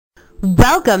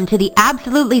Welcome to the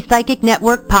Absolutely Psychic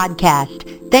Network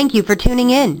podcast. Thank you for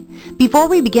tuning in. Before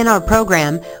we begin our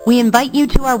program, we invite you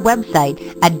to our website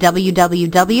at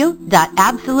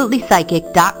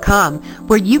www.absolutelypsychic.com,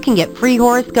 where you can get free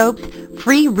horoscopes,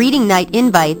 free reading night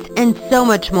invites, and so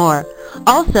much more.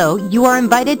 Also, you are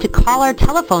invited to call our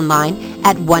telephone line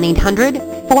at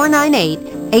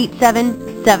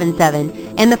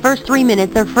 1-800-498-8777, and the first 3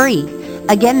 minutes are free.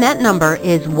 Again, that number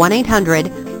is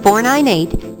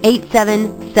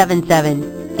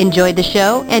 1-800-498-8777. Enjoy the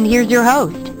show, and here's your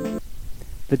host.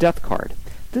 The Death Card.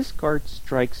 This card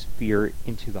strikes fear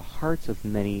into the hearts of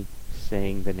many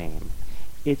saying the name.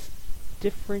 It's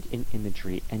different in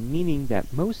imagery and meaning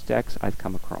that most decks I've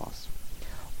come across.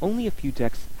 Only a few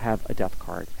decks have a Death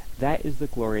Card. That is the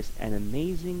glorious and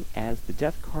amazing as the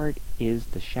Death Card is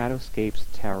the Shadowscapes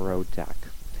Tarot deck.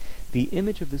 The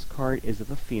image of this card is of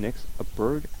a phoenix, a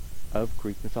bird of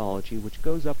Greek mythology, which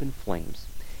goes up in flames.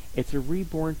 It's a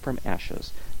reborn from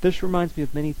ashes. This reminds me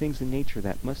of many things in nature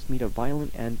that must meet a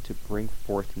violent end to bring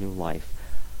forth new life.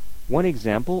 One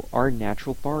example are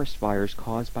natural forest fires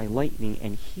caused by lightning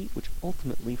and heat, which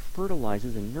ultimately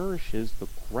fertilizes and nourishes the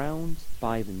ground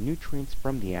by the nutrients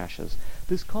from the ashes.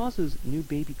 This causes new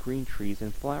baby green trees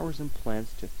and flowers and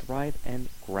plants to thrive and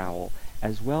growl,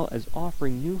 as well as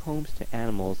offering new homes to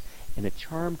animals in a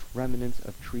charmed remnants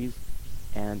of trees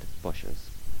and bushes.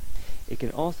 It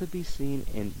can also be seen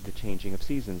in the changing of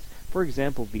seasons. For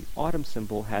example, the autumn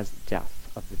symbol has death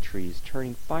of the trees,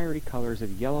 turning fiery colors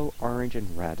of yellow, orange,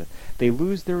 and red. They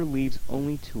lose their leaves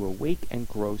only to awake and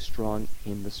grow strong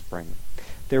in the spring.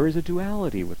 There is a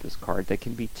duality with this card that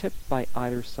can be tipped by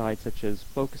either side, such as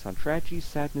focus on tragedy,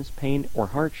 sadness, pain, or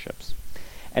hardships.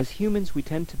 As humans, we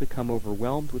tend to become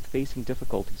overwhelmed with facing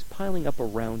difficulties piling up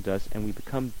around us, and we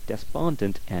become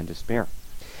despondent and despair.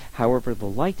 However, the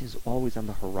light is always on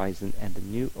the horizon and the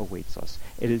new awaits us.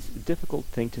 It is a difficult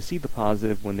thing to see the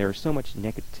positive when there is so much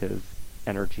negative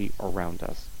energy around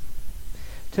us.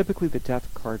 Typically, the Death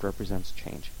card represents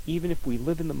change. Even if we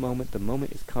live in the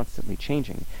moment is constantly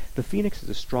changing. The phoenix is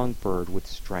a strong bird with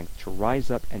strength to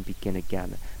rise up and begin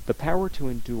again. The power to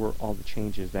endure all the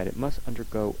changes that it must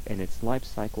undergo in its life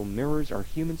cycle mirrors our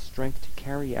human strength to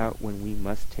carry out when we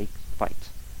must take fight.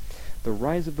 The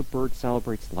rise of the bird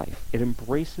celebrates life. It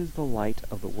embraces the light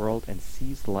of the world and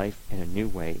sees life in a new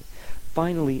way.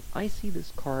 Finally, I see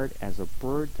this card as a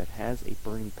bird that has a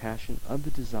burning passion of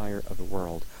the desire of the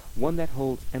world, one that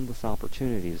holds endless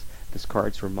opportunities. This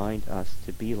cards remind us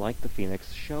to be like the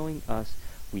phoenix, showing us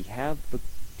we have to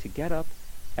get up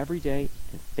every day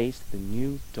and face the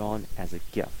new dawn as a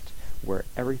gift, where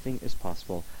everything is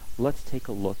possible. Let's take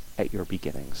a look at your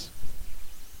beginnings.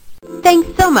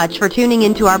 Thanks so much for tuning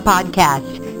into our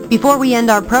podcast. Before we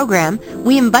end our program,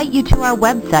 we invite you to our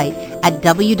website at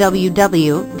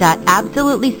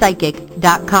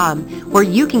www.absolutelypsychic.com, where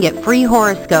you can get free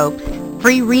horoscopes,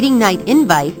 free reading night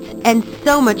invites, and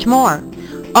so much more.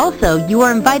 Also, you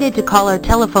are invited to call our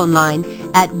telephone line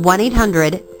at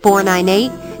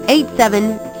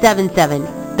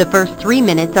 1-800-498-8777. The first 3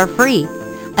 minutes are free.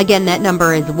 Again, that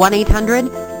number is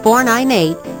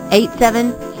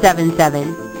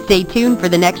 1-800-498-8777. Stay tuned for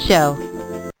the next show.